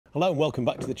Hello and welcome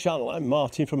back to the channel. I'm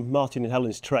Martin from Martin and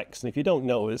Helen's Treks, and if you don't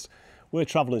know us, we're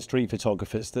travel and street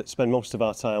photographers that spend most of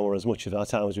our time, or as much of our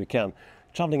time as we can,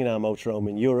 travelling in our motorhome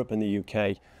in Europe and the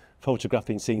UK,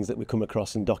 photographing scenes that we come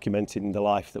across and documenting the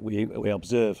life that we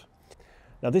observe.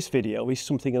 Now this video is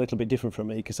something a little bit different from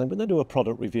me because I'm going to do a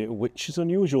product review, which is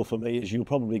unusual for me, as you'll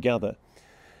probably gather.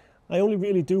 I only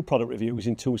really do product reviews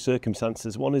in two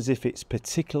circumstances. One is if it's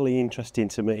particularly interesting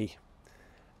to me,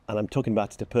 and I'm talking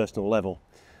about it at a personal level,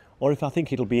 or if I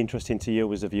think it'll be interesting to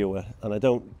you as a viewer, and I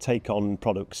don't take on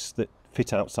products that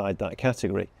fit outside that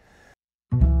category.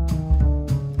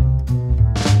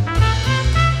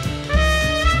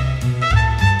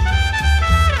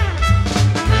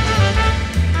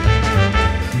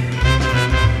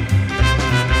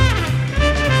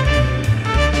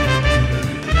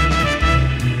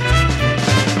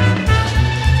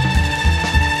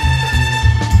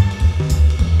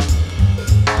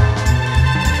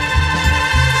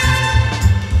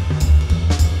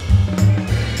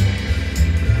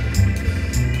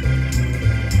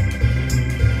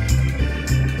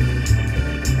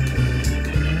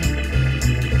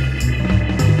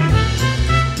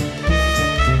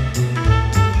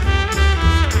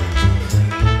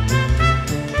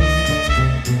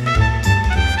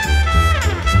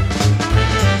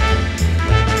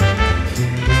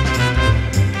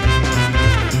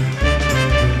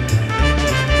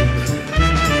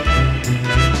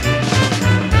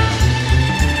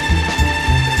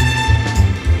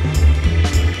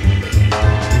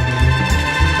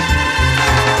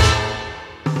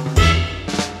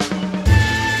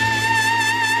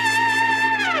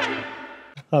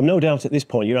 No doubt at this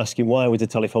point you're asking, why would the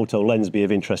telephoto lens be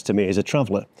of interest to me as a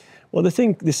traveller? Well,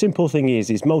 the simple thing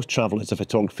is most travellers are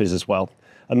photographers as well,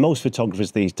 and most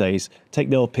photographers these days take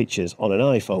their pictures on an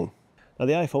iPhone. Now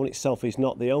the iPhone itself is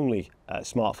not the only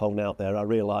smartphone out there, I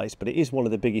realise, but it is one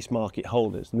of the biggest market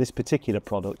holders, and this particular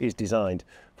product is designed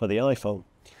for the iPhone.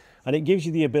 And it gives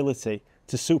you the ability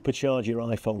to supercharge your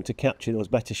iPhone to capture those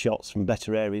better shots from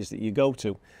better areas that you go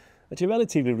to at a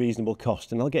relatively reasonable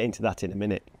cost, and I'll get into that in a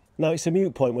minute. Now, it's a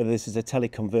moot point whether this is a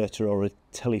teleconverter or a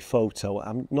telephoto.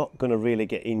 I'm not going to really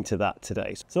get into that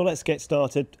today. So let's get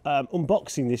started.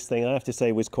 Unboxing this thing, I have to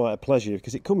say, was quite a pleasure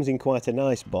because it comes in quite a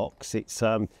nice box. It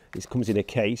comes in a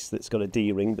case that's got a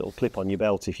D-ring that'll clip on your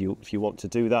belt if you want to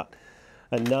do that.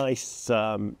 A nice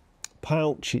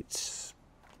pouch. It's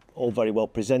all very well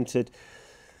presented.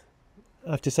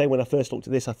 I have to say, when I first looked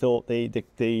at this, I thought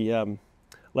the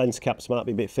lens caps might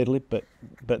be a bit fiddly,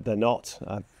 but they're not.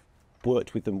 I've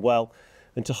worked with them well,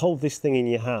 and to hold this thing in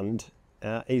your hand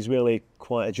is really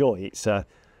quite a joy. It's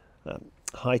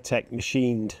high-tech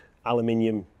machined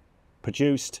aluminium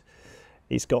produced.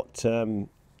 It's got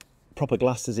proper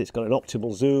glasses. It's got an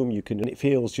optimal zoom. And it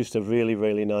feels just a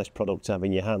really nice product to have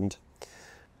in your hand.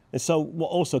 And so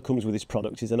what also comes with this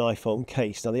product is an iPhone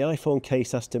case. Now the iPhone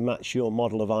case has to match your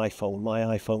model of iPhone. My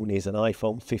iPhone is an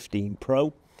iPhone 15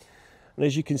 Pro. And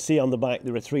as you can see on the back,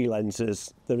 there are three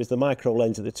lenses. There is the micro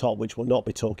lens at the top, which we'll not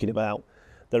be talking about.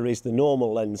 There is the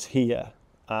normal lens here,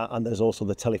 and there's also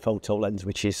the telephoto lens,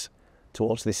 which is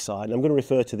towards this side. And I'm going to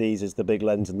refer to these as the big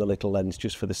lens and the little lens,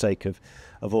 just for the sake of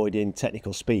avoiding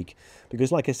technical speak. Because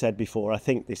like I said before, I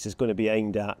think this is going to be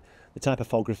aimed at the type of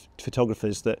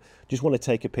photographers that just want to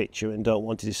take a picture and don't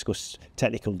want to discuss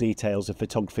technical details of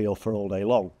photography or for all day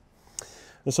long.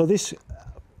 And so this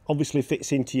obviously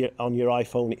fits into on your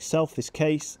iPhone itself, this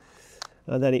case,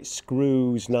 and then it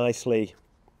screws nicely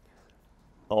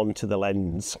onto the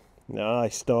lens. Now I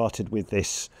started with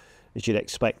this, as you'd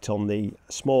expect, on the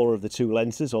smaller of the two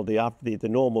lenses, or the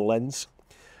normal lens,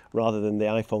 rather than the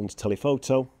iPhone's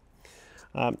telephoto.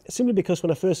 Simply because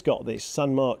when I first got this,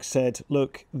 SANDMARC said,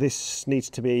 look, this needs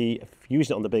to be, if you're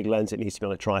using it on the big lens, it needs to be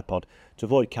on a tripod to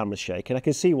avoid camera shake. And I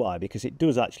can see why, because it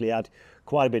does actually add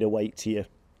quite a bit of weight to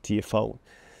your phone.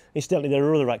 Incidentally, there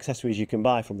are other accessories you can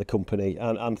buy from the company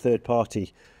and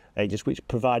third-party agents which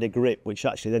provide a grip which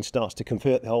actually then starts to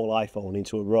convert the whole iPhone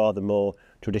into a rather more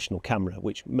traditional camera,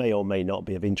 which may or may not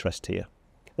be of interest to you.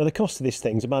 Now the cost of this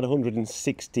thing is about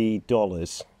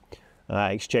 $160,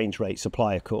 exchange rate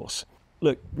supply of course.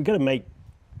 Look, we've got to make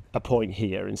a point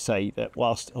here and say that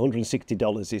whilst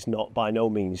 $160 is not by no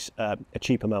means a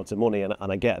cheap amount of money, and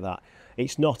I get that,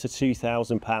 it's not a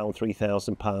 £2,000,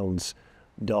 £3,000,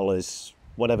 dollars,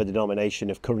 whatever denomination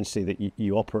of currency that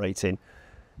you operate in,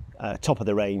 top of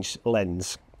the range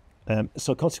lens.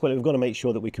 So consequently, we've got to make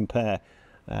sure that we compare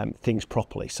things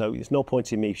properly. So there's no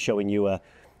point in me showing you a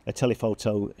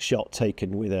telephoto shot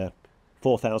taken with a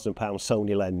 £4,000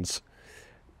 Sony lens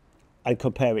and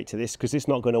compare it to this, because it's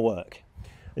not going to work.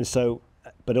 And so,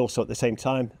 but also at the same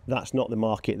time, that's not the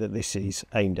market that this is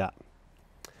aimed at.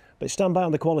 But stand by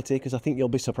on the quality because I think you'll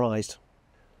be surprised.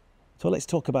 So let's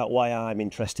talk about why I'm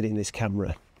interested in this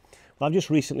camera. Well, I've just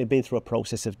recently been through a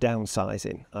process of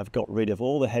downsizing. I've got rid of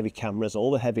all the heavy cameras, all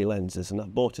the heavy lenses, and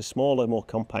I've bought a smaller, more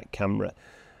compact camera,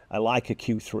 a Leica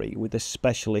Q3 with a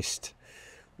specialist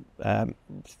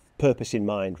purpose in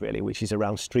mind really, which is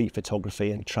around street photography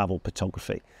and travel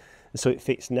photography. And so it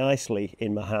fits nicely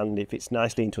in my hand, it fits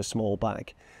nicely into a small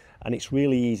bag, and it's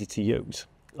really easy to use.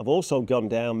 I've also gone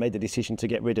down, made the decision to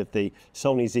get rid of the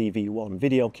Sony ZV-1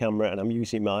 video camera, and I'm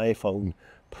using my iPhone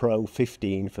Pro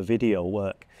 15 for video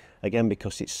work, again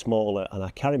because it's smaller and I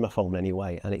carry my phone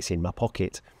anyway and it's in my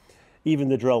pocket. Even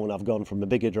the drone, I've gone from a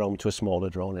bigger drone to a smaller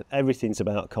drone, and everything's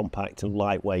about compact and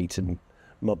lightweight and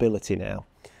mobility now.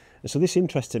 And so this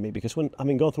interested me because when I've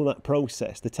been going through that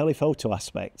process, the telephoto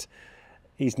aspect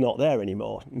is not there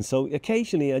anymore. And so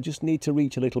occasionally I just need to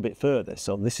reach a little bit further.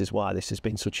 So this is why this has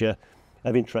been such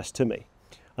of interest to me.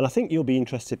 And I think you'll be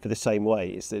interested for the same way,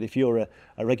 is that if you're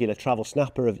a regular travel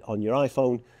snapper on your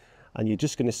iPhone and you're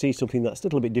just going to see something that's a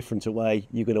little bit different away,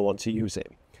 you're going to want to use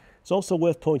it. It's also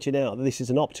worth pointing out that this is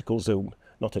an optical zoom,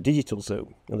 not a digital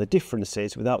zoom. And the difference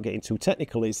is, without getting too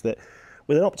technical, is that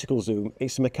with an optical zoom,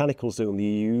 it's a mechanical zoom.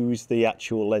 You use the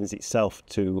actual lens itself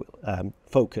to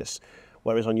focus,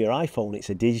 whereas on your iPhone, it's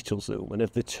a digital zoom. And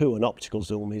of the two, an optical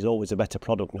zoom is always a better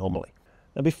product normally.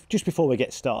 Now, just before we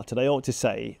get started, I ought to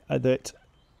say that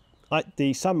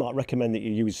the SANDMARC recommend that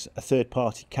you use a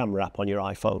third-party camera app on your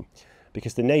iPhone,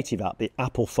 because the native app, the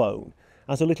Apple phone,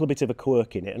 has a little bit of a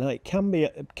quirk in it, and it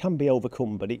can be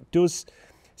overcome, but it does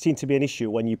seem to be an issue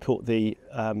when you put the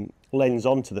lens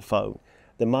onto the phone.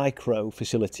 The micro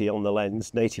facility on the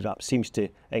lens native app seems to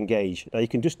engage. Now you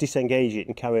can just disengage it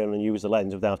and carry on and use the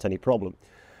lens without any problem,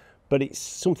 but it's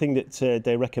something that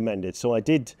they recommended. So I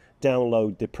did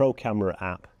download the Pro Camera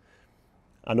app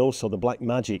and also the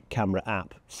Blackmagic camera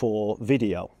app for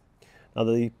video. Now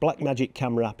the Blackmagic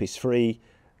camera app is free.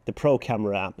 The Pro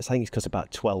Camera app, I think it's cost about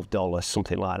 $12,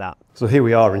 something like that. So here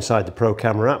we are inside the Pro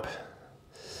Camera app.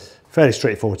 Fairly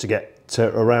straightforward to get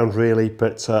around really,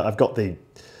 but I've got the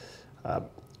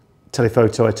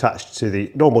telephoto attached to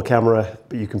the normal camera,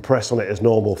 but you can press on it as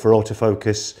normal for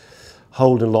autofocus,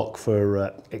 hold and lock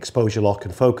for exposure lock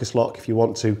and focus lock if you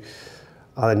want to,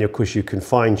 and then of course you can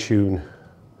fine tune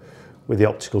with the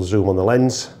optical zoom on the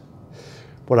lens.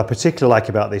 What I particularly like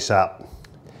about this app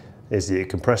is that you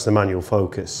can press the manual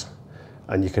focus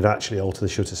and you can actually alter the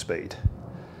shutter speed.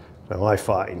 Now I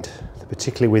find that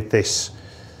particularly with this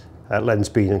lens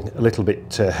being a little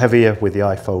bit heavier with the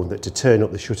iPhone, that to turn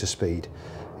up the shutter speed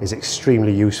is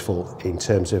extremely useful in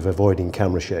terms of avoiding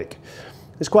camera shake.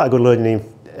 It's quite a good learning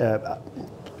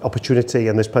opportunity,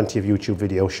 and there's plenty of YouTube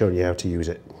videos showing you how to use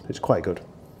it. It's quite good.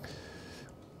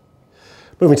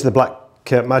 Moving to the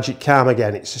Blackmagic Cam,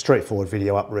 again, it's a straightforward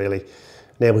video app really.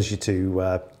 Enables you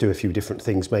to do a few different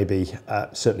things, maybe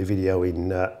certainly video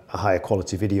in a higher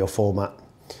quality video format.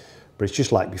 But it's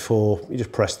just like before, you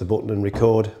just press the button and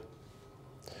record.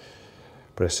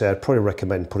 But I say I'd probably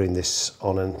recommend putting this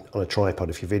on a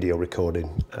tripod if you're video recording,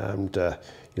 and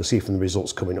you'll see from the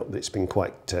results coming up that it's been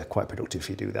quite productive if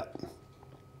you do that.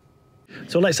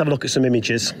 So let's have a look at some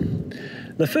images.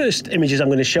 The first images I'm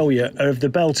going to show you are of the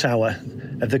bell tower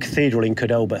of the cathedral in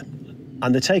Cordoba,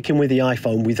 and they're taken with the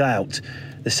iPhone without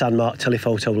the SANDMARC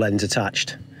Telephoto lens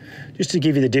attached, just to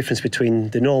give you the difference between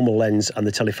the normal lens and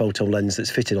the telephoto lens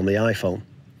that's fitted on the iPhone.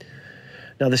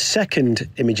 Now the second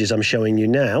images I'm showing you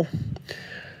now,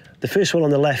 the first one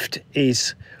on the left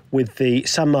is with the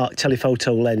SANDMARC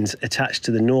Telephoto lens attached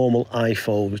to the normal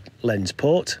iPhone lens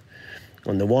port,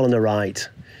 and the one on the right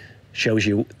shows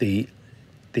you the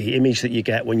image that you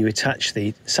get when you attach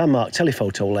the SANDMARC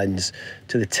Telephoto lens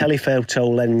to the telephoto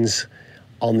lens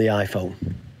on the iPhone.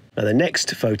 Now the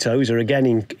next photos are again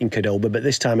in Cordoba, but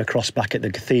this time across back at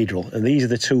the cathedral, and these are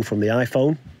the two from the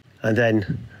iPhone, and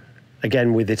then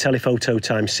again with the telephoto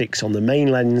 ×6 on the main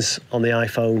lens on the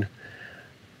iPhone,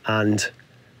 and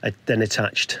then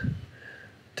attached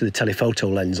to the telephoto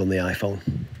lens on the iPhone.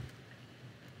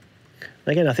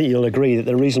 Again, I think you'll agree that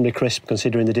they're reasonably crisp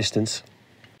considering the distance.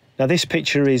 Now this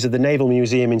picture is of the Naval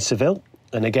Museum in Seville,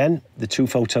 and again the two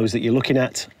photos that you're looking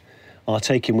at are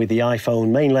taken with the iPhone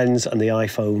main lens and the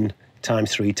iPhone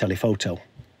 ×3 telephoto.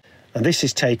 And this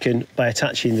is taken by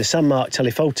attaching the SANDMARC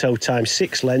Telephoto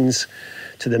 ×6 lens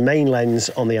to the main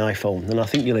lens on the iPhone. And I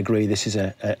think you'll agree this is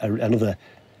another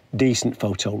decent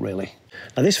photo really.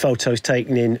 Now this photo is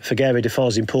taken in Figueira da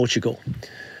Foz in Portugal.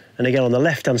 And again on the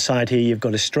left hand side here you've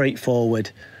got a straightforward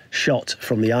shot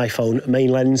from the iPhone main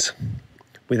lens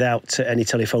without any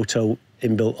telephoto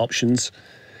inbuilt options.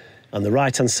 On the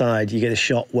right hand side, you get a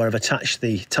shot where I've attached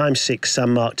the x6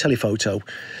 SANDMARC Telephoto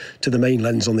to the main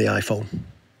lens on the iPhone.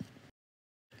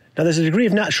 Now there's a degree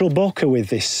of natural bokeh with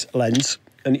this lens,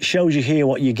 and it shows you here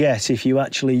what you get if you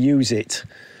actually use it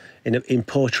in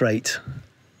portrait.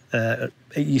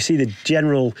 You see the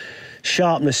general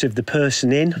sharpness of the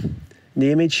person in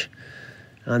the image,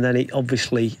 and then it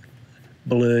obviously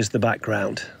blurs the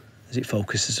background as it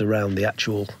focuses around the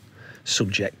actual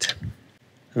subject.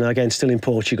 And again, still in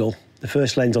Portugal, the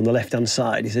first lens on the left-hand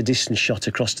side is a distance shot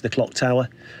across to the clock tower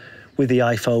with the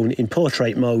iPhone in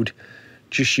portrait mode,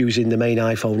 just using the main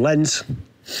iPhone lens.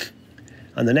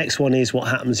 And the next one is what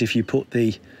happens if you put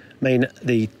the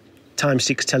x6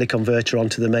 teleconverter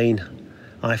onto the main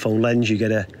iPhone lens. You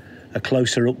get a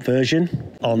closer up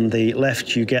version. On the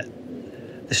left, you get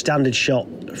the standard shot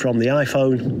from the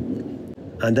iPhone,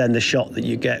 and then the shot that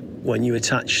you get when you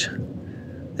attach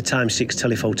the x6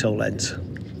 telephoto lens.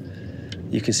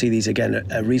 You can see these again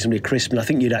are reasonably crisp, and I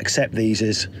think you'd accept these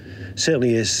as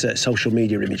certainly as social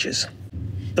media images.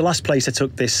 The last place I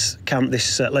took this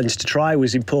lens to try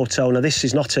was in Porto. Now this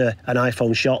is not an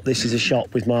iPhone shot, this is a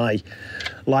shot with my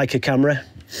Leica camera,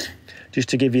 just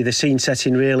to give you the scene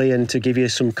setting really, and to give you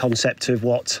some concept of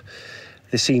what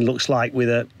the scene looks like with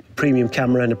a premium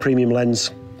camera and a premium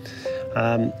lens,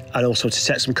 and also to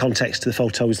set some context to the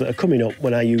photos that are coming up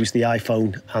when I use the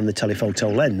iPhone and the telephoto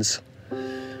lens.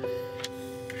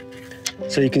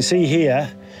 So you can see here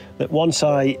that once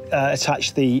I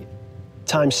attach the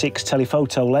x6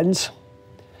 telephoto lens,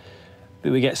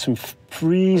 we get some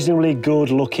reasonably good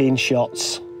looking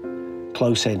shots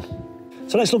close in.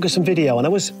 So let's look at some video, and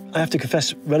I have to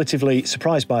confess, relatively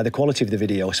surprised by the quality of the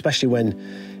video, especially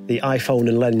when the iPhone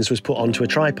and lens was put onto a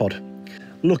tripod.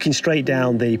 Looking straight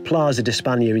down the Plaza de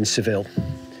España in Seville,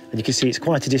 and you can see it's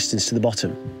quite a distance to the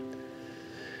bottom.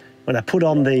 When I put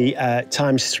on the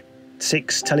x6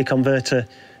 teleconverter,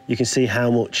 you can see how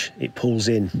much it pulls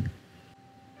in.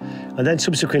 And then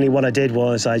subsequently what I did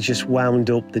was I just wound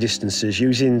up the distances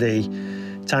using the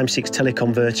x6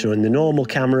 teleconverter and the normal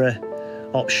camera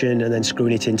option, and then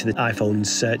screwing it into the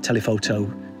iPhone's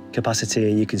telephoto capacity,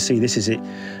 and you can see this is it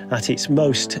at its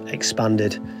most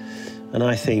expanded, and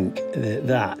I think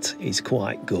that is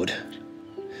quite good.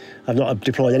 I've not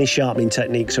deployed any sharpening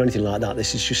techniques or anything like that.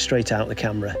 This is just straight out the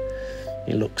camera.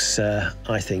 It looks,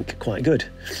 I think, quite good.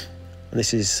 And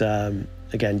this is,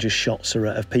 again, just shots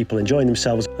of people enjoying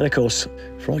themselves. And of course,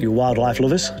 for all you wildlife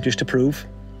lovers, just to prove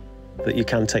that you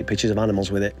can take pictures of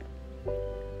animals with it.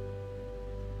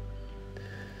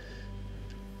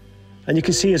 And you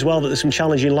can see as well that there's some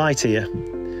challenging light here.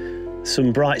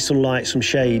 Some bright sunlight, some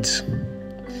shades.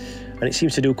 And it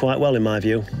seems to do quite well in my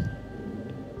view.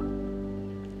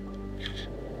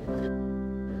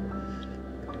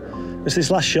 This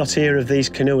last shot here of these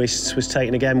canoeists was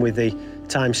taken again with the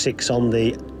x6 on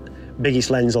the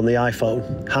biggest lens on the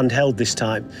iPhone, handheld this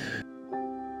time.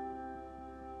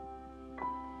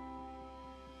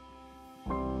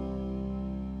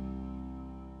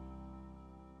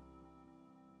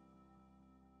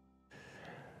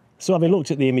 So having looked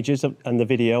at the images and the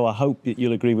video, I hope that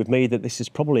you'll agree with me that this is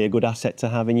probably a good asset to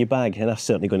have in your bag, and I'm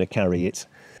certainly going to carry it.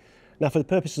 Now, for the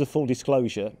purposes of full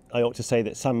disclosure, I ought to say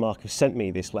that SANDMARC have sent me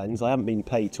this lens. I haven't been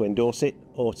paid to endorse it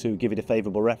or to give it a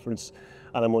favourable reference,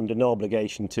 and I'm under no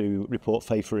obligation to report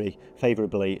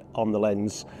favourably on the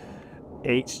lens.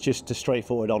 It's just a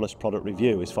straightforward, honest product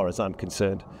review as far as I'm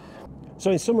concerned.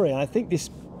 So in summary, I think this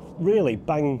really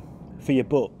bang for your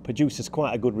buck produces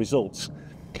quite a good results.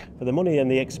 For the money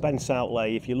and the expense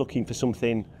outlay, if you're looking for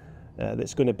something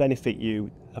that's going to benefit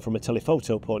you from a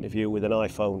telephoto point of view with an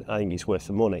iPhone, I think it's worth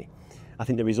the money. I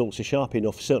think the results are sharp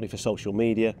enough, certainly for social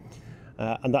media,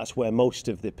 and that's where most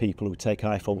of the people who take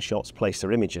iPhone shots place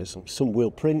their images. Some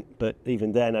will print, but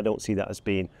even then I don't see that as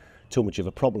being too much of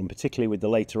a problem, particularly with the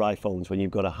later iPhones when you've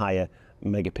got a higher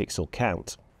megapixel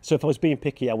count. So if I was being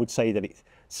picky, I would say that it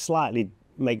slightly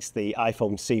makes the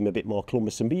iPhone seem a bit more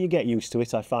cumbersome, but you get used to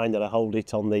it. I find that I hold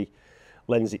it on the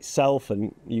lens itself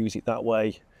and use it that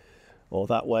way or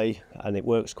that way, and it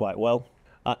works quite well.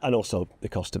 And also the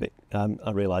cost of it.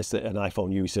 I realise that an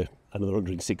iPhone user, another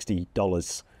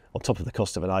 $160 on top of the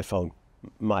cost of an iPhone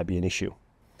might be an issue.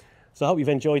 So I hope you've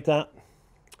enjoyed that.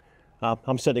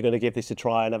 I'm certainly going to give this a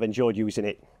try, and I've enjoyed using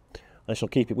it. I shall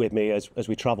keep it with me as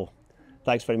we travel.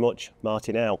 Thanks very much.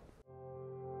 Martin out.